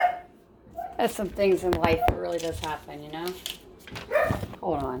There's some things in life that really does happen, you know?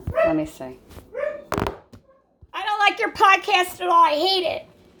 Hold on. Let me see. I don't like your podcast at all. I hate it.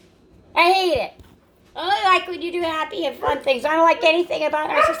 I hate it. I only like when you do happy and fun things. I don't like anything about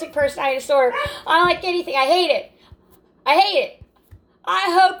narcissistic personality disorder. I don't like anything. I hate it. I hate it.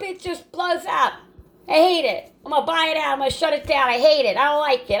 I hope it just blows up. I hate it. I'm going to buy it out. I'm going to shut it down. I hate it. I don't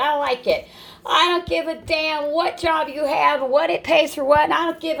like it. I don't like it. I don't give a damn what job you have, what it pays for what. And I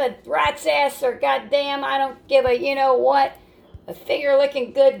don't give a rat's ass or goddamn, I don't give a, you know what, a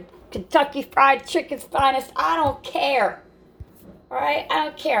finger-licking good Kentucky Fried Chicken's finest. I don't care. All right? I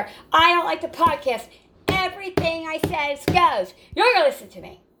don't care. I don't like the podcast. Everything I say goes. You're going to listen to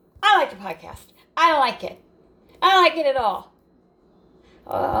me. I like the podcast. I don't like it. I don't like it at all.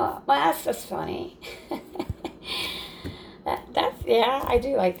 Well, that's just funny. Yeah, I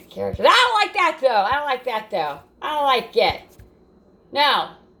do like the characters. I don't like that, though. I don't like it. No.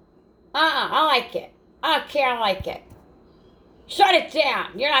 I don't like it. I don't care. I don't like it. Shut it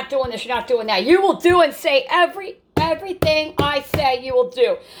down. You're not doing this. You're not doing that. You will do and say everything I say you will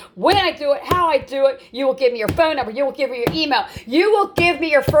do. When I do it, how I do it, you will give me your phone number. You will give me your email. You will give me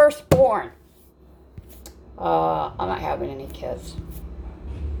your firstborn. I'm not having any kids.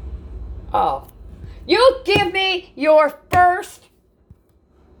 Oh. You'll give me your first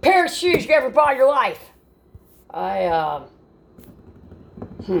pair of shoes you ever bought in your life. I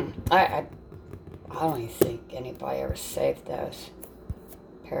don't even think anybody ever saved those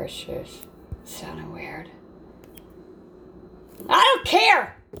pair of shoes. Sounded weird. I don't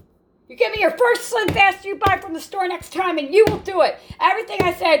care. You give me your first Slim Fast you buy from the store next time, and you will do it. Everything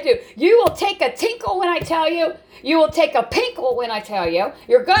I say I do. You will take a tinkle when I tell you. You will take a pinkle when I tell you.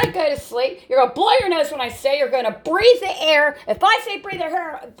 You're going to go to sleep. You're going to blow your nose when I say. You're going to breathe the air. If I say breathe your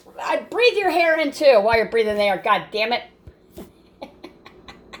hair, I breathe your hair in too while you're breathing the air. God damn it.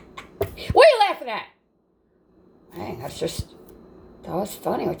 What are you laughing at? Hey, that was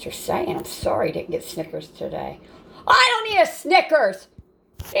funny what you're saying. I'm sorry you didn't get Snickers today. I don't need a Snickers.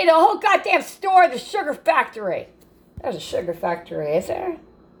 I need a whole goddamn store, the sugar factory. There's a sugar factory, is there?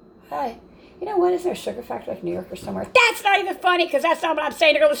 Hi. You know what? Is there a sugar factory like New York or somewhere? That's not even funny because that's not what I'm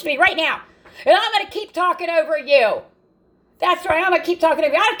saying. You're going to listen to me right now. And I'm going to keep talking over you. That's right. I'm going to keep talking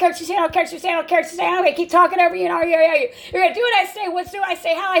over you. I don't care what you say. I don't care what you say. I don't care what you say. I'm going to keep talking over you. You're going to do what I say. What do I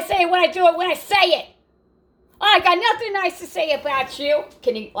say? How I say it. When I do it. When I say it. I got nothing nice to say about you.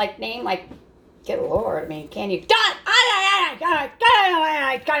 Can you, name, good Lord, I mean, can you...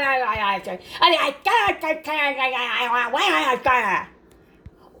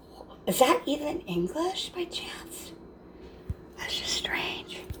 Is that even English by chance? That's just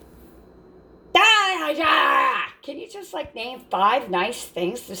strange. Can you just, name 5 nice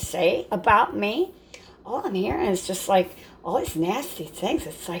things to say about me? All I'm hearing is just, all these nasty things.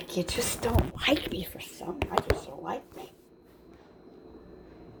 It's like you just don't like me for some... I just don't like me.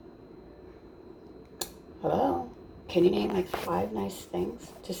 Hello? Can you name 5 nice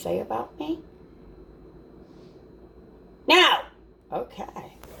things to say about me? No!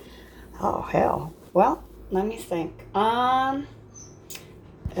 Okay. Oh, hell. Well, let me think.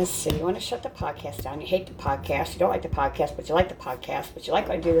 Let's see. You want to shut the podcast down. You hate the podcast. You don't like the podcast, but you like the podcast. But you like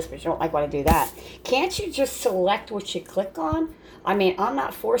when I do this, but you don't like when I do that. Can't you just select what you click on? I mean, I'm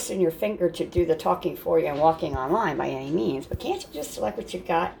not forcing your finger to do the talking for you and walking online by any means, but can't you just select what you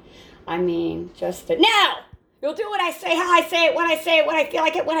got? I mean, no! You'll do what I say, how I say it, when I say it, when I feel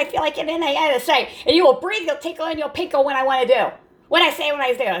like it, and then I gotta say. And you will breathe, you'll tickle, and you'll pinkle when I want to do. When I say it, when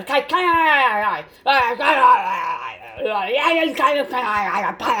I say it.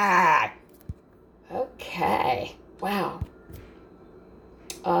 Okay. Wow.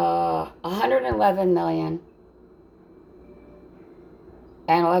 111 million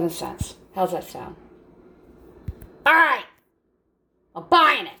and 11 cents. How's that sound? All right. I'm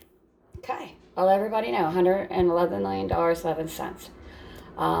buying it. Okay. I'll let everybody know. $111 million, 11 cents.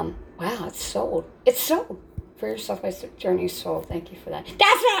 Wow, it's sold. It's sold. For your self-based journey is sold. Thank you for that. That's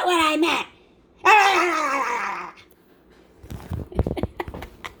not what I meant.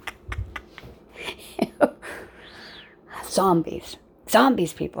 Zombies.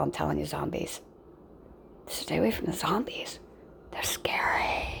 Zombies, people. I'm telling you, zombies. Stay away from the zombies. They're scary.